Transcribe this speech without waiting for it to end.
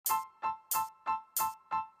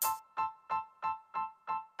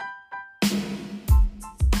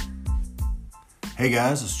Hey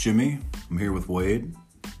guys, it's Jimmie. I'm here with Wade.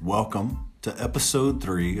 Welcome to episode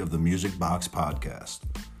 3 of the Music Box Podcast.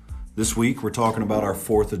 This week we're talking about our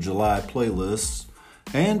 4th of July playlists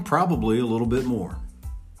and probably a little bit more.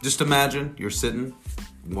 Just imagine you're sitting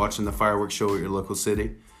watching the fireworks show at your local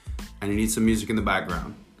city and you need some music in the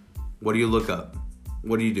background. What do you look up?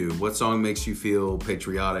 What do you do? What song makes you feel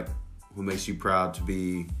patriotic? Who makes you proud to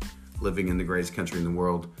be living in the greatest country in the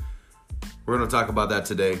world? We're going to talk about that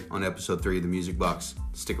today on episode 3 of the Music Box.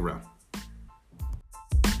 Stick around.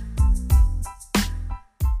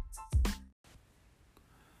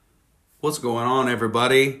 What's going on,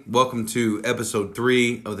 everybody? Welcome to episode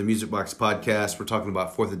 3 of the Music Box Podcast. We're talking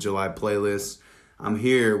about 4th of July playlists. I'm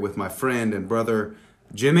here with my friend and brother,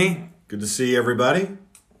 Jimmie. Good to see everybody.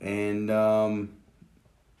 And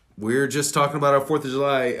we're just talking about our 4th of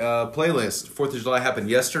July playlist. 4th of July happened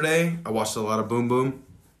yesterday. I watched a lot of Boom Boom.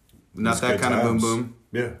 Not that kind of Boom Boom.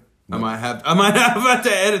 Yeah. I might have to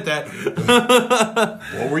edit that.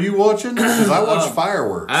 What were you watching? Because I watched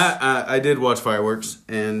fireworks. I did watch fireworks,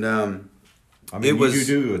 and you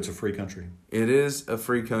do. It's a free country. It is a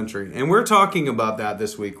free country, and we're talking about that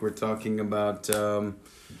this week. We're talking about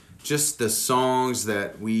just the songs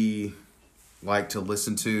that we like to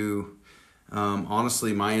listen to.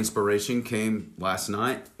 Honestly, my inspiration came last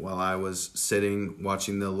night while I was sitting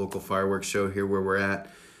watching the local fireworks show here where we're at.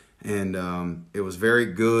 And it was very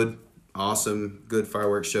good, awesome, good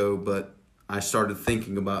fireworks show. But I started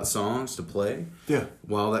thinking about songs to play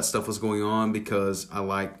while that stuff was going on because I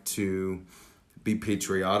like to be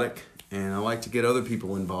patriotic and I like to get other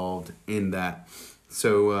people involved in that.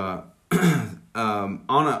 So on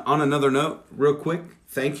another note, real quick,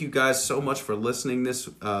 thank you guys so much for listening this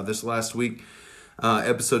last week.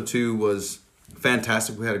 Episode 2 was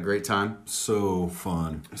fantastic. We had a great time. So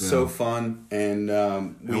fun. Yeah. So fun. And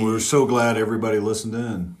we were so glad everybody listened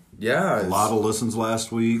in. Yeah. A lot of listens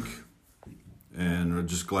last week. And we're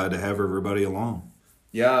just glad to have everybody along.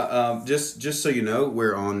 Yeah. Just so you know,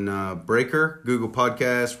 we're on Breaker, Google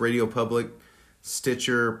Podcasts, Radio Public,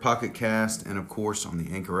 Stitcher, Pocket Cast, and of course on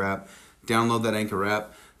the Anchor app. Download that Anchor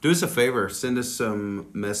app. Do us a favor. Send us some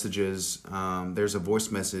messages. There's a voice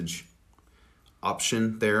message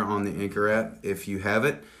option there on the Anchor app. If you have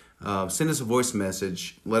it, send us a voice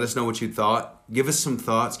message. Let us know what you thought. Give us some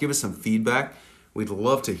thoughts. Give us some feedback. We'd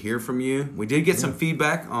love to hear from you. We did get some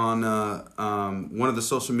feedback on one of the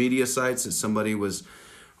social media sites that somebody was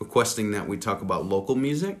requesting that we talk about local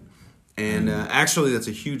music. And actually, that's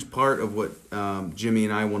a huge part of what Jimmie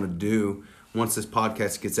and I want to do. Once this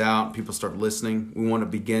podcast gets out, people start listening, we want to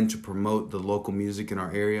begin to promote the local music in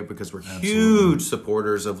our area because we're huge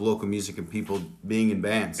supporters of local music and people being in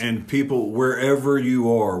bands. And people, wherever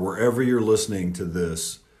you are, wherever you're listening to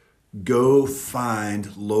this, go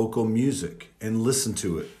find local music and listen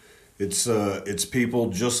to it. It's people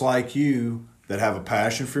just like you that have a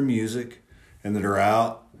passion for music and that are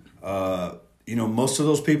out. Most of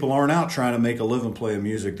those people aren't out trying to make a living playing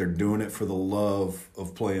music. They're doing it for the love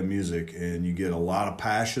of playing music. And you get a lot of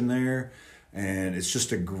passion there. And it's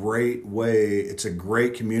just a great way. It's a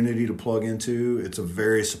great community to plug into. It's a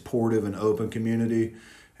very supportive and open community.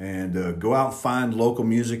 And go out and find local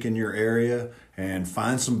music in your area and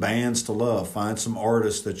find some bands to love. Find some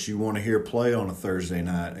artists that you want to hear play on a Thursday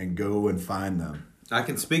night and go and find them. I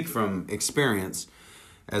can speak from experience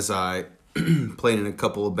as I played in a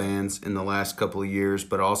couple of bands in the last couple of years,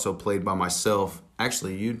 but also played by myself.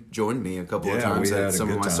 Actually, you joined me a couple of times at some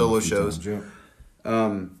of my solo shows.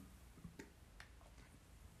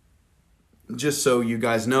 Just so you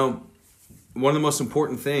guys know, one of the most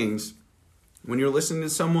important things when you're listening to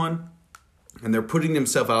someone and they're putting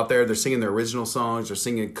themselves out there, they're singing their original songs, they're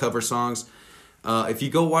singing cover songs. If you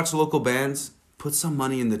go watch local bands, put some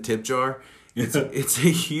money in the tip jar. It's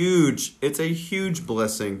a huge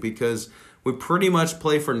blessing because we pretty much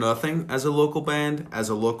play for nothing as a local band, as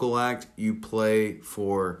a local act. You play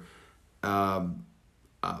for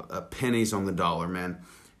pennies on the dollar, man.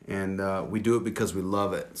 And we do it because we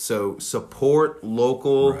love it. So support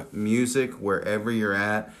local music wherever you're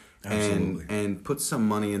at. And put some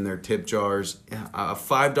money in their tip jars. A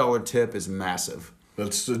 $5 tip is massive.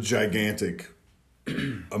 That's a gigantic.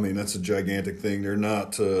 That's a gigantic thing. They're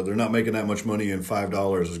not making that much money, and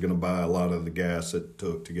 $5 is going to buy a lot of the gas it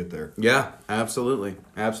took to get there. Yeah, absolutely.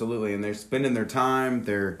 And they're spending their time.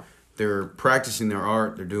 They're practicing their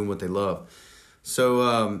art. They're doing what they love.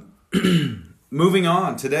 So moving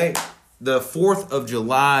on today, the 4th of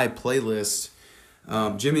July playlist.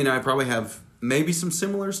 Jimmie and I probably have maybe some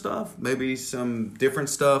similar stuff, maybe some different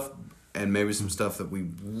stuff, and maybe some stuff that we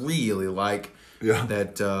really like. Yeah.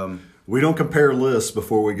 That we don't compare lists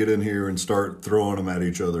before we get in here and start throwing them at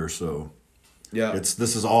each other. So Yeah.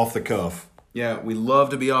 This is off the cuff. Yeah, we love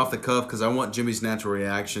to be off the cuff because I want Jimmy's natural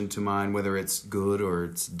reaction to mine, whether it's good or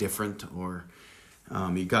it's different. Or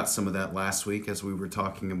you got some of that last week as we were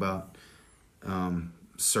talking about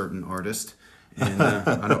certain artist. And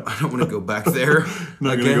I don't want to go back there.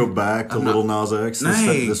 Not going to go back to Little Nas X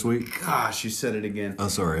this week? Gosh, you said it again. Oh,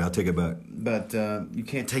 sorry. I'll take it back. But you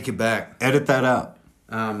can't take it back. Edit that out.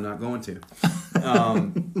 I'm not going to.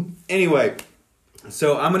 Anyway,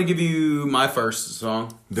 so I'm going to give you my first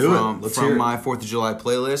song from my 4th of July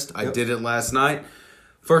playlist. I did it last night.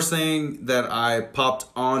 First thing that I popped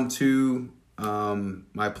onto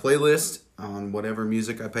my playlist on whatever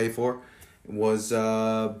music I pay for was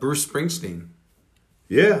Bruce Springsteen.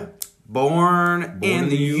 Yeah. Born in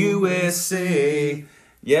the USA.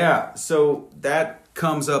 Yeah, so that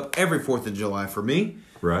comes up every 4th of July for me.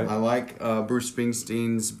 Right. I like Bruce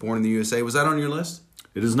Springsteen's Born in the USA. Was that on your list?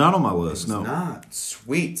 It is not on my list, no. It's not.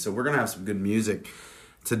 Sweet. So we're going to have some good music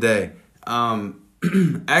today.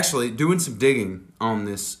 Actually, doing some digging on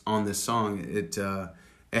this song, it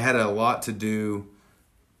had a lot to do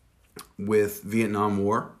with Vietnam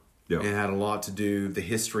War. Yep. It had a lot to do, the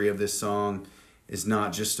history of this song is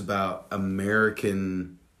not just about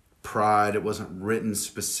American pride. It wasn't written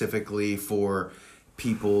specifically for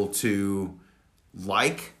people to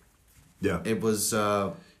like. Yeah. It was...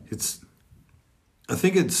 I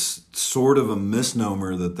think it's sort of a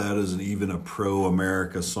misnomer that isn't even a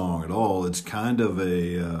pro-America song at all. It's kind of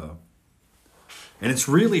and it's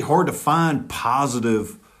really hard to find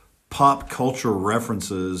positive pop culture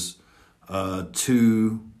references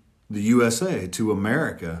to the USA, to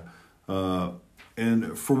America.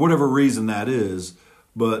 And for whatever reason that is,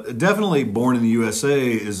 but definitely Born in the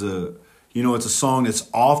USA is it's a song that's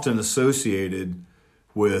often associated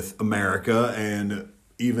with America and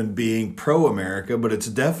even being pro-America, but it's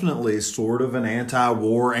definitely sort of an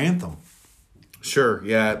anti-war anthem. Sure,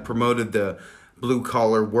 yeah. It promoted the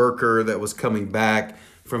blue-collar worker that was coming back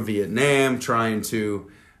from Vietnam, trying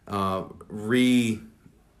to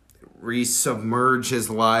re-submerge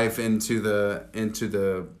his life into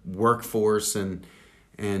the workforce, and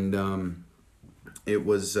it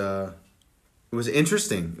was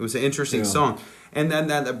interesting. It was an interesting song, and then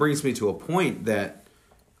that brings me to a point that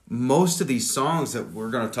most of these songs that we're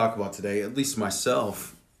going to talk about today, at least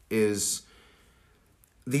myself, is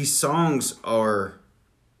these songs are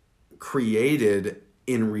created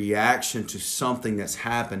in reaction to something that's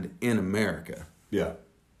happened in America. Yeah.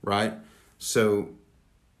 Right? So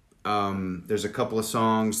there's a couple of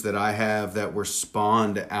songs that I have that were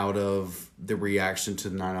spawned out of the reaction to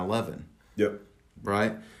 9/11. Yep.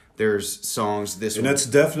 Right? There's songs that's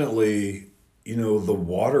definitely, the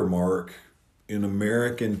watermark in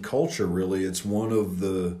American culture, really. It's one of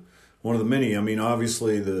the many. I mean,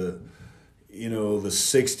 obviously the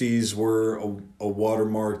 60s were a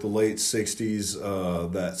watermark, the late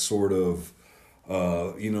 60s, that sort of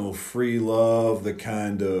free love, the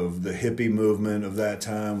kind of the hippie movement of that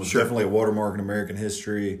time was definitely a watermark in American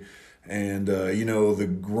history. And, the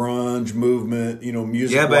grunge movement,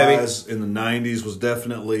 music-wise in the 90s was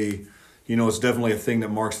definitely, it's definitely a thing that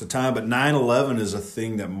marks the time. But 9/11 is a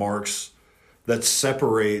thing that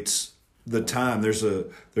separates the time. There's a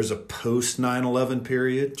post 9/11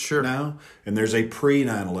 period now, and there's a pre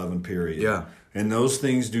 9/11 period. Yeah. And those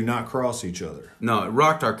things do not cross each other. No, it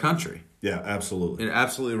rocked our country. Yeah, absolutely. It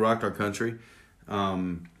absolutely rocked our country.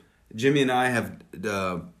 Jimmie and I have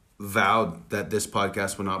vowed that this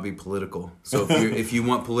podcast will not be political. So if you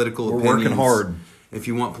want political opinions, we're working hard. If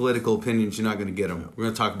you want political opinions, you're not going to get them. We're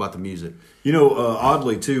going to talk about the music.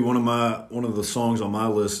 Oddly too, one of the songs on my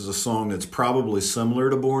list is a song that's probably similar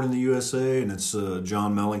to Born in the USA, and it's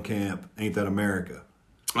John Mellencamp, "Ain't That America."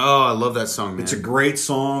 Oh, I love that song, man. It's a great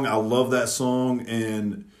song. I love that song,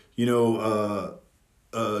 and John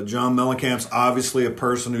Mellencamp's obviously a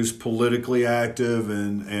person who's politically active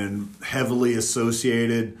and heavily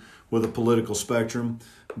associated with a political spectrum.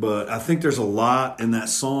 But I think there's a lot in that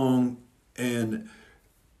song, and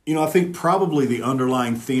I think probably the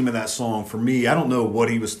underlying theme of that song for me, I don't know what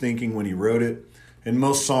he was thinking when he wrote it. And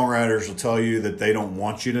most songwriters will tell you that they don't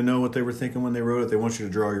want you to know what they were thinking when they wrote it. They want you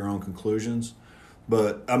to draw your own conclusions.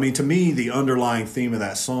 But, I mean, to me, the underlying theme of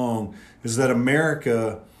that song is that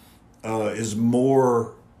America is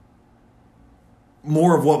more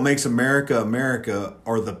of what makes America America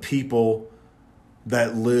are the people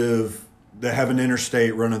that have an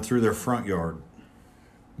interstate running through their front yard.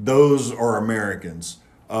 Those are Americans.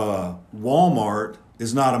 Walmart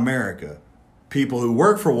is not America. People who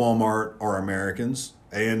work for Walmart are Americans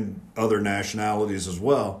and other nationalities as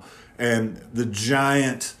well. And the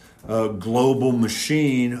giant global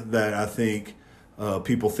machine that I think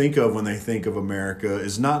people think of when they think of America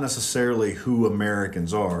is not necessarily who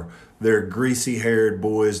Americans are. They're greasy-haired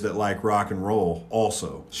boys that like rock and roll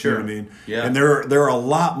also. Sure. You know what I mean? Yeah. And there are a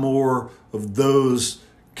lot more of those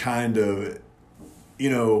kind of,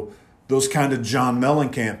 those kind of John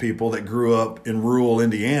Mellencamp people that grew up in rural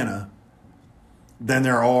Indiana than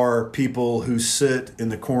there are people who sit in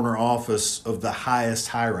the corner office of the highest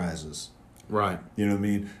high-rises. Right. You know what I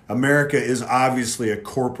mean? America is obviously a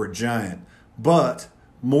corporate giant, but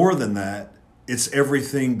more than that, it's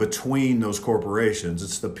everything between those corporations.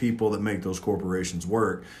 It's the people that make those corporations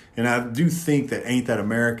work. And I do think that Ain't That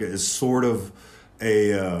America is sort of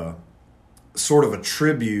a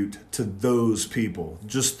tribute to those people,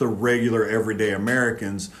 just the regular everyday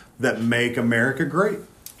Americans that make America great.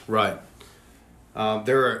 Right.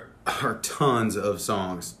 There are tons of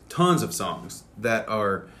songs that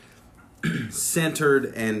are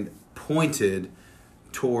centered and pointed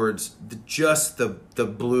towards the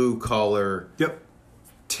blue collar,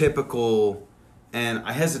 typical, and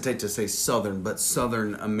I hesitate to say Southern, but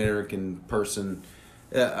Southern American person.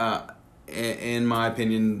 In my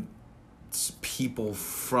opinion, it's people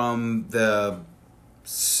from the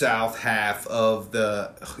south half of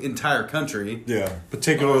the entire country. Yeah,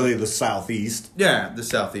 particularly the Southeast. Yeah, the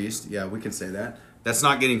Southeast. Yeah, we can say that. That's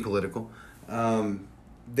not getting political.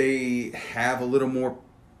 They have a little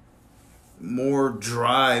more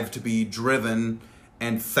drive to be driven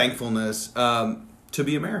and thankfulness to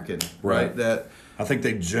be American, right? That I think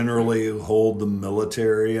they generally hold the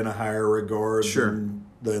military in a higher regard Sure.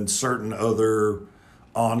 than certain other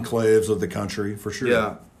enclaves of the country, for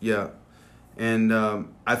sure. Yeah. And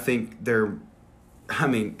I think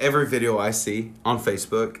every video I see on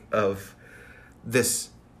Facebook of this,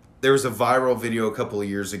 there was a viral video a couple of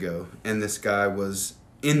years ago, and this guy was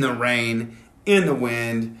in the rain, in the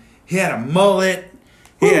wind. He had a mullet.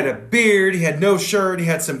 He had a beard. He had no shirt. He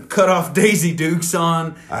had some cut-off Daisy Dukes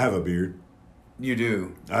on. I have a beard. You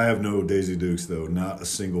do. I have no Daisy Dukes, though. Not a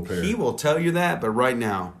single pair. He will tell you that, but right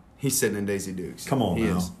now, he's sitting in Daisy Dukes. Come on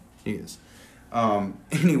now. He is.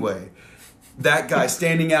 Anyway, that guy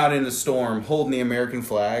standing out in a storm holding the American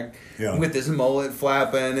flag with his mullet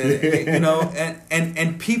flapping.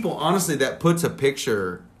 And people, honestly, that puts a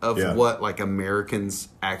picture of what like Americans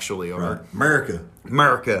actually are. Right.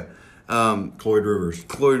 America. Cloyd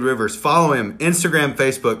Rivers. Follow him. Instagram,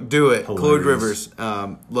 Facebook. Do it. Hilarious. Cloyd Rivers.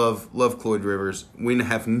 Love Cloyd Rivers. We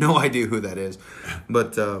have no idea who that is,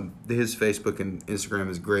 but his Facebook and Instagram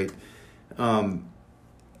is great.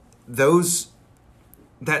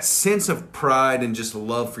 That sense of pride and just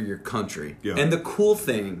love for your country. Yeah. And the cool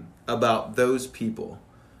thing about those people,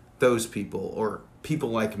 or people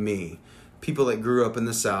like me, people that grew up in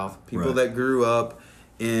the South, people that grew up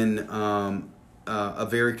in a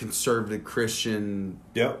very conservative Christian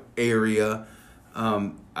area.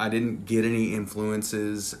 I didn't get any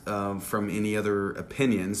influences from any other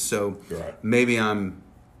opinions, so maybe I'm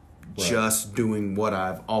just doing what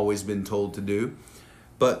I've always been told to do.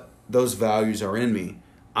 But those values are in me.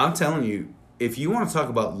 I'm telling you, if you want to talk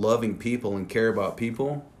about loving people and care about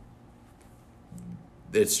people,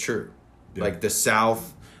 it's true. Yeah. Like the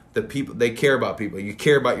South, the people, they care about people. You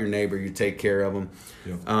care about your neighbor. You take care of them.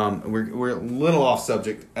 Yeah. We're a little off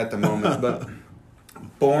subject at the moment, but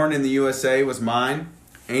Born in the USA was mine.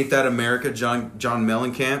 Ain't That America, John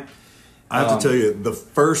Mellencamp. I have to tell you, the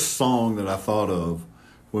first song that I thought of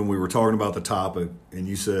when we were talking about the topic, and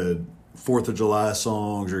you said 4th of July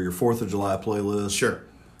songs or your 4th of July playlist. Sure.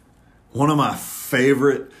 One of my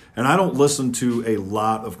favorite, and I don't listen to a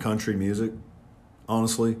lot of country music,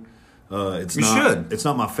 honestly. It's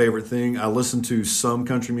not my favorite thing. I listen to some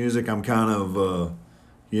country music. I'm kind of,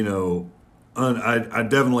 I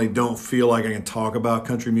definitely don't feel like I can talk about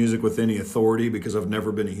country music with any authority because I've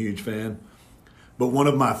never been a huge fan. But one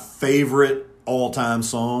of my favorite all-time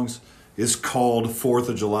songs is called 4th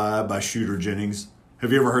of July by Shooter Jennings.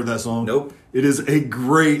 Have you ever heard that song? Nope. It is a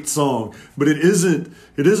great song, but it isn't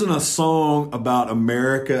a song about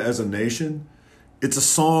America as a nation. It's a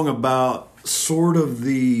song about sort of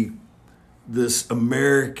this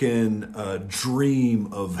American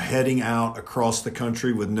dream of heading out across the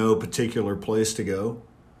country with no particular place to go.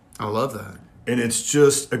 I love that. And it's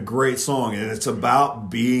just a great song, and it's about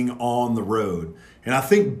being on the road. And I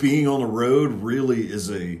think being on the road really is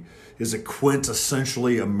a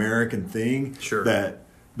quintessentially American thing. Sure. That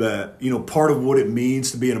part of what it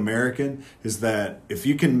means to be an American is that if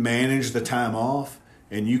you can manage the time off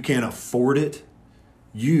and you can afford it,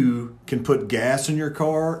 you can put gas in your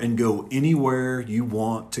car and go anywhere you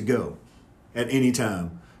want to go at any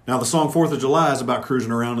time. Now, the song 4th of July is about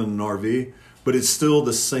cruising around in an RV, but it's still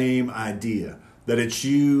the same idea. that it's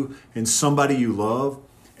you and somebody you love,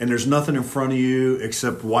 and there's nothing in front of you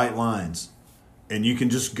except white lines, and you can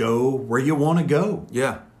just go where you want to go.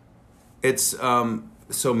 Yeah. It's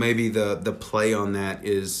so maybe the play on that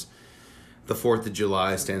is the 4th of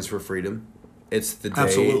July stands for freedom. It's the day.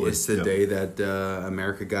 Absolutely. It's the day that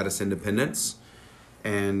America got its independence,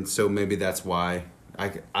 and so maybe that's why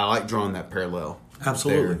I like drawing that parallel.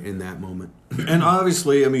 Absolutely. There in that moment. And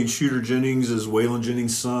obviously, I mean, Shooter Jennings is Waylon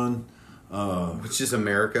Jennings' son. Which is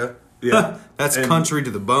America. Yeah. That's country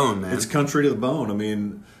to the bone, man. It's country to the bone. I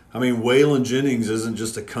mean, Waylon Jennings wasn't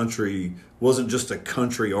just a country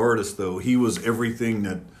artist, though. He was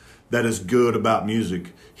everything that is good about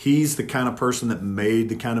music. He's the kind of person that made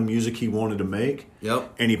the kind of music he wanted to make.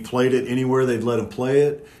 Yep. And he played it anywhere they'd let him play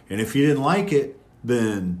it. And if you didn't like it,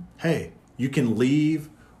 then, hey, you can leave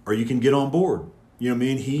or you can get on board. You know what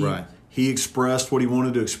I mean? He expressed what he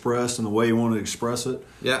wanted to express and the way he wanted to express it.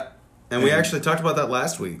 Yeah. And we actually talked about that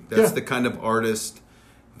last week. That's the kind of artist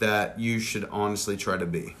that you should honestly try to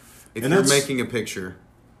be. If you're making a picture,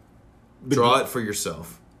 draw it for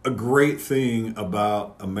yourself. A great thing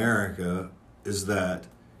about America is that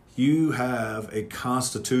you have a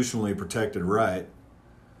constitutionally protected right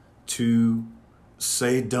to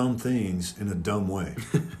say dumb things in a dumb way.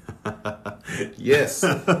 Yes.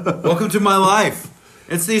 Welcome to my life.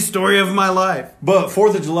 It's the story of my life. But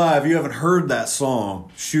 4th of July, if you haven't heard that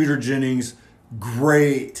song, Shooter Jennings,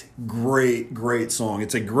 great song.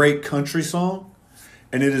 It's a great country song,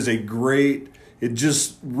 and it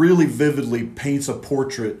just really vividly paints a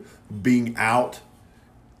portrait of being out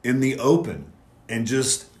in the open and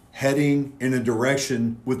just heading in a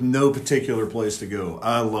direction with no particular place to go.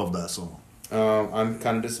 I love that song. I'm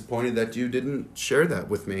kind of disappointed that you didn't share that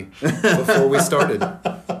with me before we started.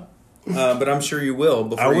 But I'm sure you will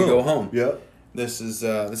before you go home. Yeah. This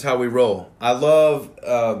is how we roll. I love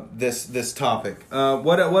this topic.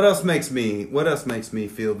 What else makes me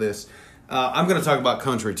feel this? I'm going to talk about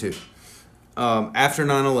country too. After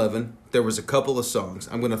 9/11, there was a couple of songs.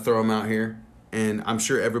 I'm going to throw them out here, and I'm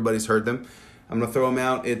sure everybody's heard them. I'm going to throw them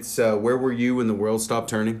out. It's "Where Were You When the World Stopped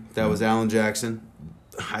Turning?" That was Alan Jackson.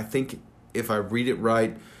 I think if I read it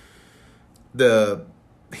right,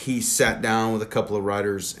 he sat down with a couple of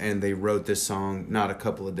writers and they wrote this song not a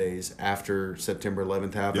couple of days after September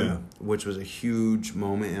 11th happened, which was a huge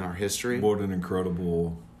moment in our history. What an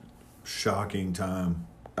incredible, shocking time.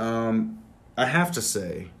 I have to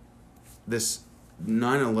say, this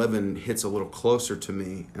 9/11 hits a little closer to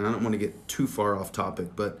me, and I don't want to get too far off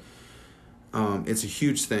topic, but it's a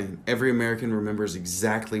huge thing. Every American remembers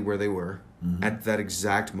exactly where they were at that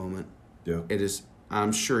exact moment. Yeah. It is.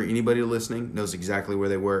 I'm sure anybody listening knows exactly where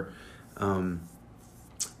they were.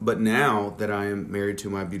 But now that I am married to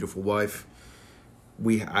my beautiful wife,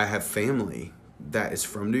 I have family that is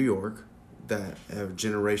from New York that have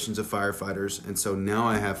generations of firefighters. And so now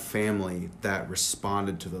I have family that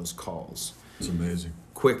responded to those calls. It's amazing.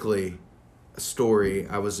 Quickly, a story.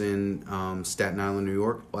 I was in Staten Island, New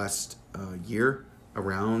York last year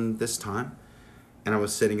around this time. And I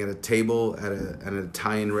was sitting at a table at an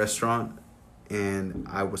Italian restaurant. And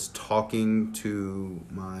I was talking to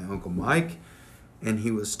my Uncle Mike, and he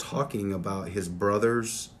was talking about his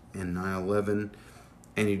brothers and 9/11,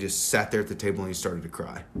 and he just sat there at the table and he started to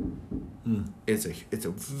cry. It's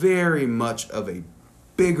a very much of a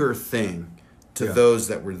bigger thing to those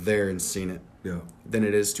that were there and seen it than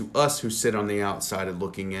it is to us who sit on the outside and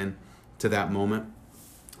looking in to that moment.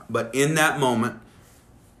 But in that moment,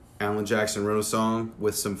 Alan Jackson wrote a song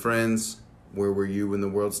with some friends. Where Were You When the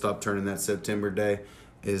World Stopped Turning? That September day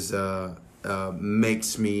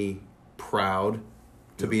makes me proud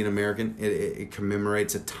to be an American. It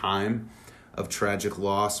commemorates a time of tragic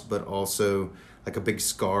loss, but also like a big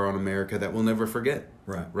scar on America that we'll never forget.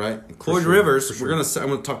 Right. And Cloyd Rivers, I'm going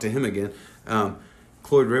to talk to him again.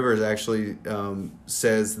 Cloyd Rivers actually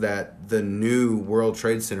says that the new World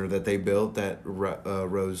Trade Center that they built that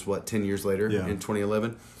rose 10 years later in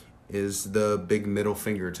 2011. Is the big middle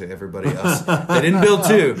finger to everybody else. They didn't build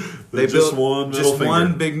two. They built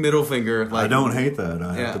one big middle finger. I don't hate that.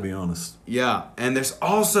 I have to be honest. Yeah, and there's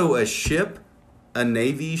also a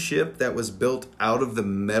Navy ship that was built out of the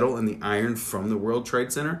metal and the iron from the World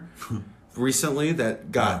Trade Center recently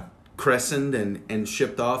that got christened and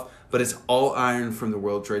shipped off. But it's all iron from the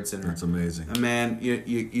World Trade Center. That's amazing. And man,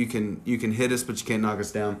 you can hit us, but you can't knock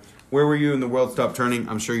us down. Where Were You When the World Stopped Turning?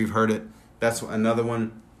 I'm sure you've heard it. That's another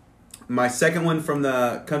one. My second one from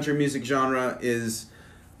the country music genre is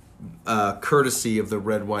courtesy of the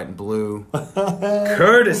Red, White, and Blue.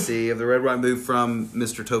 Courtesy of the Red, White, and Blue from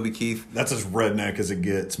Mr. Toby Keith. That's as redneck as it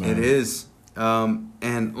gets, man. It is.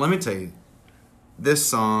 And let me tell you, This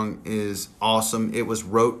song is awesome. It was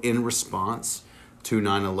wrote in response to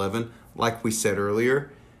 9/11. Like we said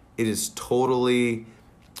earlier, it is totally,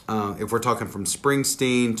 if we're talking from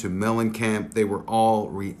Springsteen to Mellencamp, they were all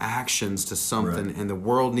reactions to something, Right. and the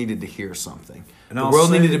world needed to hear something. And the I'll world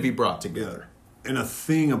say- needed to be brought together. And a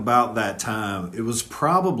thing about that time, it was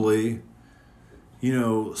probably,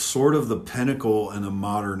 sort of the pinnacle in the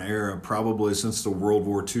modern era, probably since the World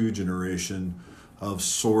War II generation, of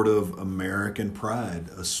sort of American pride.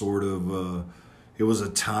 A sort of, it was a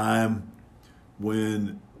time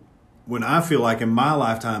when I feel like in my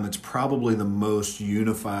lifetime, it's probably the most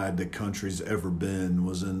unified the country's ever been,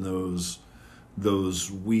 was in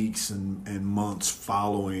those weeks and months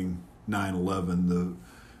following 9/11.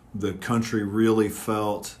 The country really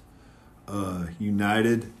felt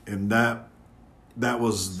united, and that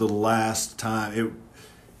was the last time.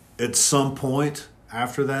 At some point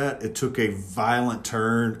after that, it took a violent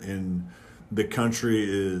turn, and the country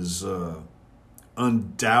is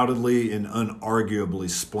undoubtedly and unarguably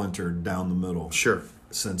splintered down the middle. Sure.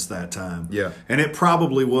 Since that time. Yeah. And it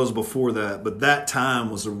probably was before that, but that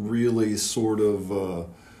time was a really sort of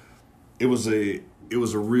it was a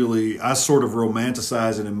really, I sort of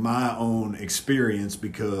romanticize it in my own experience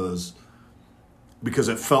because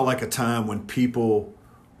it felt like a time when people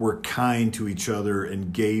were kind to each other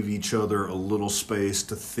and gave each other a little space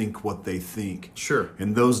to think what they think. Sure.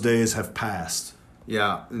 And those days have passed.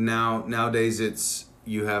 Yeah. Nowadays it's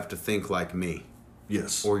you have to think like me.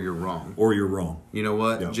 Yes. Or you're wrong. Or you're wrong. You know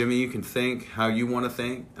what, Yep. Jimmie? You can think how you want to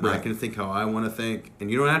think, and I Right. can think how I want to think, and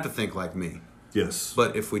you don't have to think like me. Yes.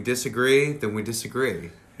 But if we disagree, then we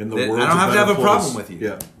disagree. And the Then world's I don't have to have a better problem place. with you.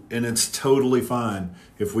 Yeah. And it's totally fine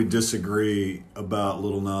if we disagree about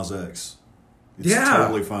Lil Nas X. It's Yeah.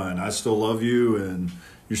 totally fine. I still love you, and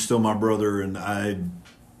you're still my brother, and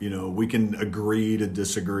we can agree to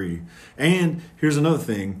disagree. And here's another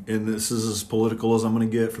thing, and this is as political as I'm going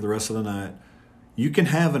to get for the rest of the night. You can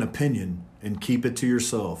have an opinion and keep it to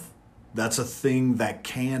yourself. That's a thing that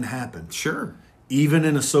can happen. Sure. Even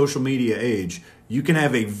in a social media age, you can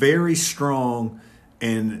have a very strong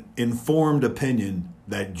and informed opinion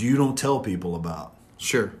that you don't tell people about.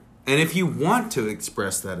 Sure. And if you want to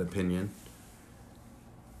express that opinion,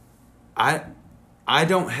 I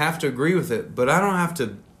don't have to agree with it, but I don't have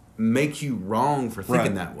to make you wrong for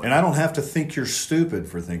thinking that way. And I don't have to think you're stupid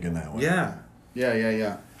for thinking that way. Yeah.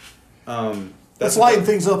 Let's lighten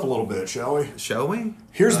things up a little bit, shall we? Shall we?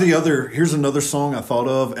 Here's another song I thought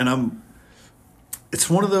of, and it's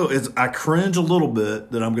one of those, I cringe a little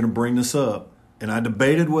bit that I'm going to bring this up, and I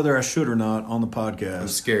debated whether I should or not on the podcast. I'm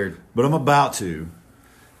scared. But I'm about to.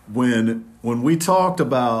 When we talked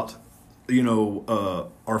about,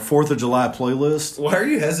 our 4th of July playlist, Why are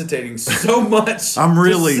you hesitating so much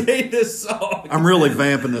to say this song? I'm really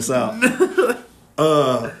vamping this out.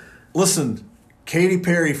 Listen, Katy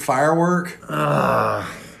Perry, Firework.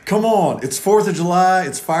 Come on, it's 4th of July,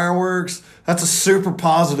 it's fireworks. That's a super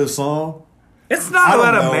positive song. It's not I don't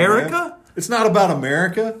about know, America. man. It's not about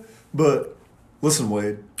America, but listen,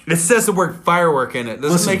 Wade. It says the word firework in it.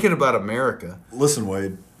 Doesn't Listen. make it about America. Listen,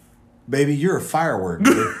 Wade. Baby, you're a firework,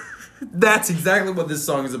 dude. That's exactly what this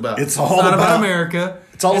song is about. It's all not about America.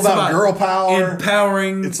 It's all about girl power.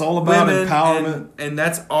 Empowering. It's all about women, empowerment. And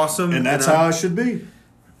that's awesome. And that's how it should be.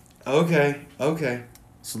 Okay.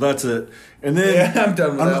 So that's it. And then Yeah, I'm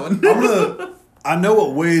done with that one. I know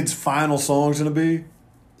what Wade's final song's gonna be,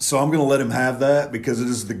 so I'm gonna let him have that because it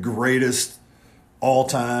is the greatest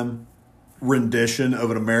all-time rendition of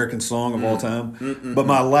an American song of all time. But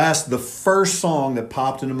the first song that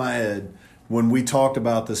popped into my head when we talked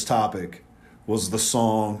about this topic was the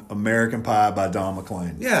song "American Pie" by Don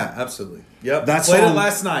McLean. Yeah, absolutely. Yep. That Played song- it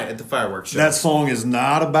last night at the fireworks show. That song is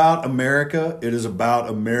not about America. It is about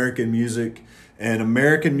American music. And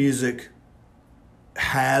American music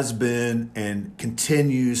has been and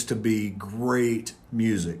continues to be great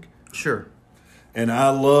music. Sure. And I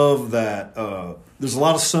love that. There's a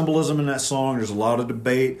lot of symbolism in that song. There's a lot of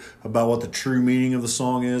debate about what the true meaning of the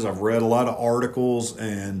song is. I've read a lot of articles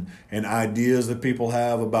and ideas that people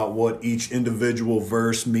have about what each individual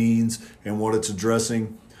verse means and what it's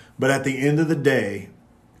addressing. But at the end of the day,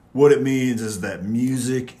 what it means is that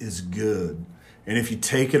music is good. And if you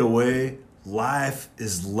take it away, life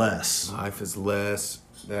is less. Life is less.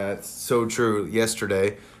 That's so true.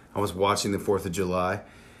 Yesterday, I was watching the 4th of July,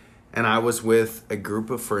 and I was with a group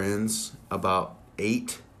of friends, about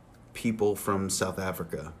 8 people from South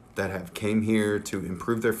Africa that have came here to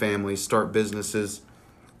improve their families, start businesses,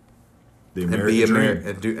 The and American be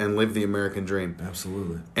dream. and live the American dream.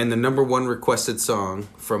 Absolutely. And the number one requested song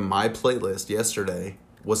from my playlist yesterday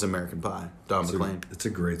was American Pie, Don McLean. It's a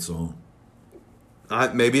great song.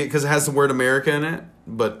 Maybe because it has the word America in it,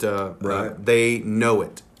 but Right. they know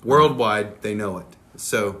it. Worldwide, they know it.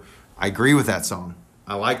 So I agree with that song.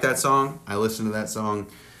 I like that song. I listened to that song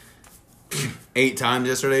 8 times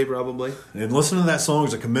yesterday, probably. And listening to that song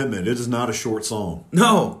is a commitment. It is not a short song.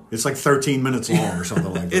 No. It's like 13 minutes long or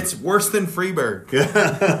something like that. It's worse than Freebird.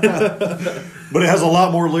 But it has a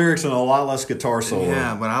lot more lyrics and a lot less guitar solo.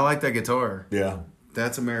 Yeah, but I like that guitar. Yeah.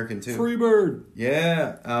 That's American too. Freebird.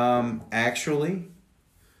 Yeah. Actually,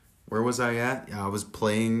 where was I at? I was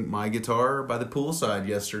playing my guitar by the poolside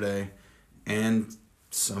yesterday, and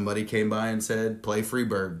somebody came by and said, "Play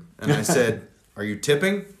Freebird," and I said, "Are you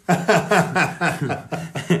tipping?"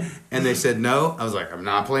 And they said no. I was like, "I'm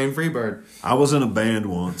not playing Freebird." I was in a band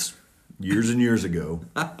once, years and years ago,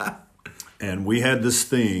 and we had this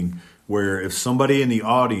thing where if somebody in the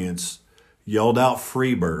audience yelled out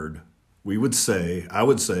Freebird, I would say, I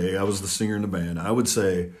was the singer in the band, I would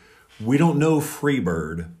say, "We don't know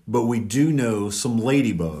Freebird, but we do know some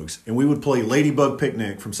Ladybugs." And we would play Ladybug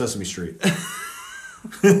Picnic from Sesame Street.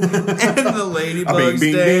 And the Ladybugs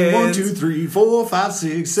Bing, dance. 1, 2, 3, 4, 5,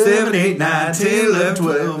 6, 7, 8, 9, 10, 11,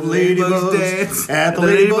 12. Ladybugs dance at the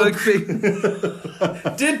Ladybug.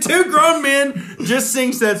 Did 2 grown men just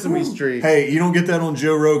sing Sesame Street? Hey, you don't get that on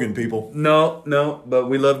Joe Rogan, people. No, but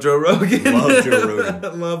we love Joe Rogan. Love Joe Rogan. I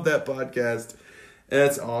love that podcast.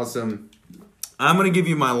 That's awesome. I'm gonna give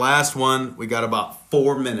you my last one. We got about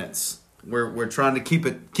 4 minutes. We're trying to keep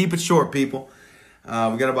it short, people. We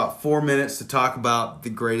got about 4 minutes to talk about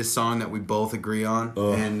the greatest song that we both agree on.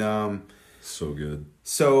 Oh, and so good.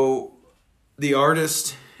 so the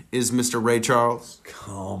artist is Mr. Ray Charles.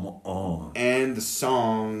 Come on. And the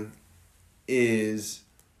song is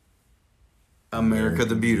America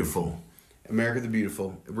the Beautiful. America the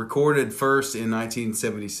Beautiful. Recorded first in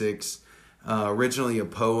 1976. Originally a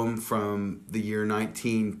poem from the year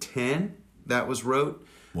 1910 that was wrote.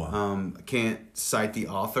 Wow. I can't cite the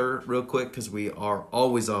author real quick because we are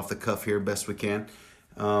always off the cuff here best we can.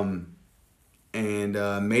 And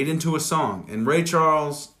made into a song. And Ray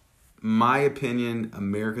Charles, my opinion,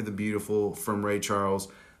 America the Beautiful from Ray Charles,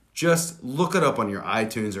 just look it up on your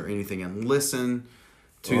iTunes or anything and listen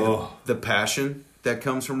to the passion that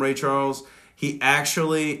comes from Ray Charles. He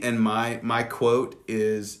actually, and my quote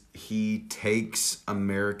is, he takes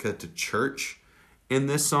America to church in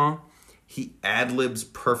this song. He ad-libs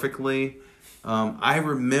perfectly. I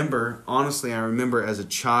remember as a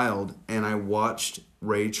child, and I watched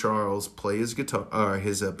Ray Charles play his guitar,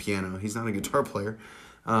 his piano. He's not a guitar player.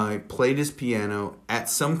 He played his piano at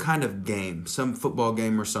some kind of game, some football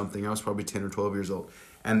game or something. I was probably 10 or 12 years old.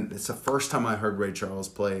 And it's the first time I heard Ray Charles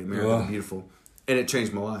play America the Beautiful. And it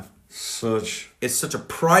changed my life. It's such a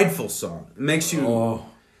prideful song. It makes you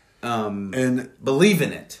and believe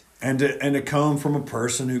in it. And to come from a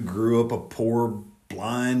person who grew up a poor,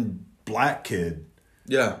 blind, black kid.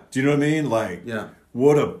 Yeah. Do you know what I mean? Like, yeah.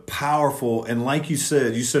 What a powerful, and like you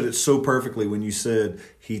said it so perfectly when you said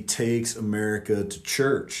he takes America to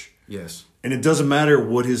church. Yes. And it doesn't matter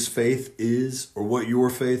what his faith is or what your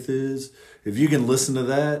faith is. If you can listen to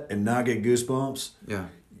that and not get goosebumps, yeah,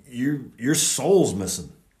 your soul's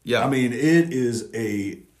missing. Yeah. I mean, it is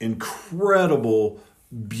a incredible,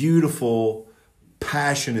 beautiful,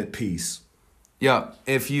 passionate piece. Yeah.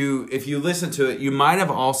 If you listen to it, you might have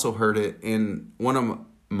also heard it in one of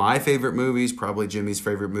my favorite movies, probably Jimmie's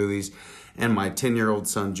favorite movies, and my 10-year-old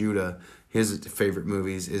son Judah, his favorite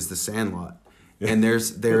movies is The Sandlot. And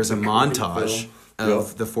there's a montage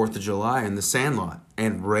of the 4th of July in The Sandlot,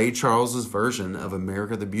 and Ray Charles's version of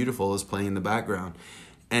America the Beautiful is playing in the background.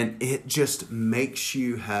 And it just makes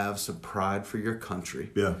you have some pride for your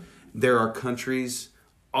country. Yeah. There are countries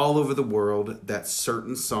all over the world that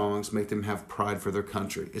certain songs make them have pride for their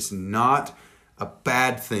country. It's not a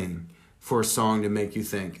bad thing for a song to make you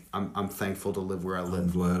think, I'm thankful to live where I live.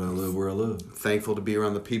 I'm glad I live where I live. I'm thankful to be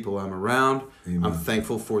around the people I'm around. Amen. I'm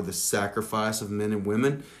thankful for the sacrifice of men and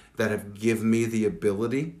women that have given me the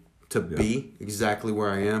ability to be exactly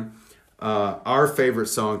where I am. Our favorite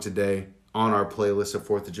song today on our playlist of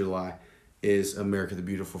 4th of July is America the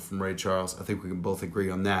Beautiful from Ray Charles. I think we can both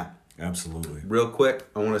agree on that. Absolutely. Real quick,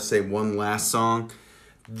 I want to say one last song.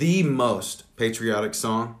 The most patriotic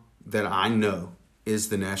song that I know is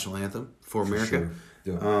the national anthem for America.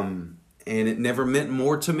 Sure. Yeah. And it never meant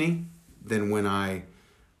more to me than when I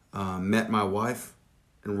met my wife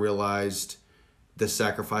and realized the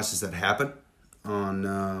sacrifices that happen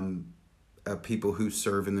on people who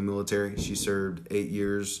serve in the military. She served 8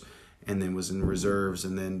 years and then was in reserves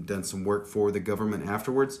and then done some work for the government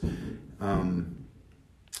afterwards.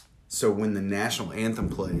 So when the national anthem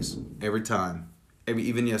plays, every time,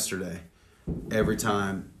 even yesterday, every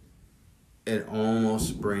time it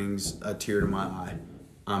almost brings a tear to my eye.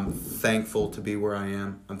 I'm thankful to be where I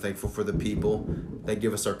am. I'm thankful for the people that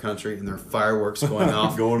give us our country, and there are fireworks going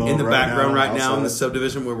off Going on in the right background now, right now in the outside.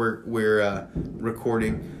 subdivision where we're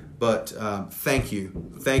recording. But thank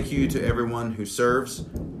you to everyone who serves,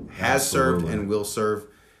 has served, Absolutely. and will serve.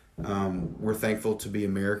 We're thankful to be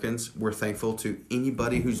Americans. We're thankful to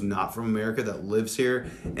anybody who's not from America that lives here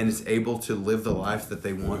and is able to live the life that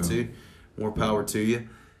they want to. More power to you.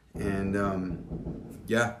 And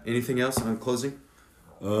anything else on closing?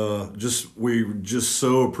 We just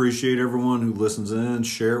so appreciate everyone who listens in.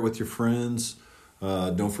 Share it with your friends.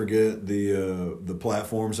 Don't forget the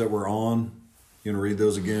platforms that we're on. You gonna read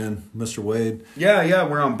those again, Mr. Wade? Yeah.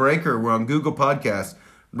 We're on Breaker. We're on Google Podcasts,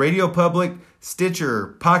 Radio Public,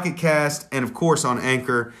 Stitcher, Pocket Cast, and of course on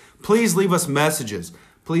Anchor. Please leave us messages.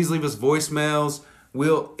 Please leave us voicemails.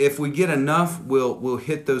 If we get enough, we'll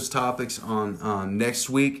hit those topics on next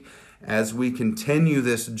week as we continue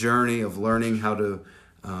this journey of learning how to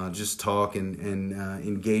just talk and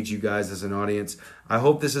engage you guys as an audience. I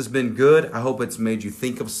hope this has been good. I hope it's made you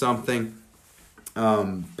think of something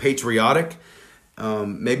patriotic.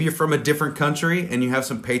 Maybe you're from a different country and you have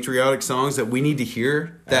some patriotic songs that we need to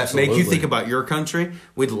hear that make you Absolutely. think about your country.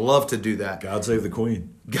 We'd love to do that. God save the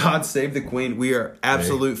Queen. God save the Queen. We are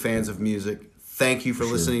absolute fans of music. Thank you for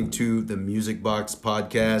Sure. listening to the Music Box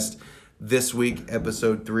Podcast. This week,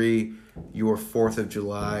 episode 3, your 4th of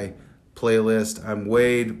July playlist. I'm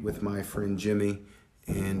Wade with my friend Jimmie,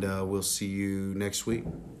 and we'll see you next week.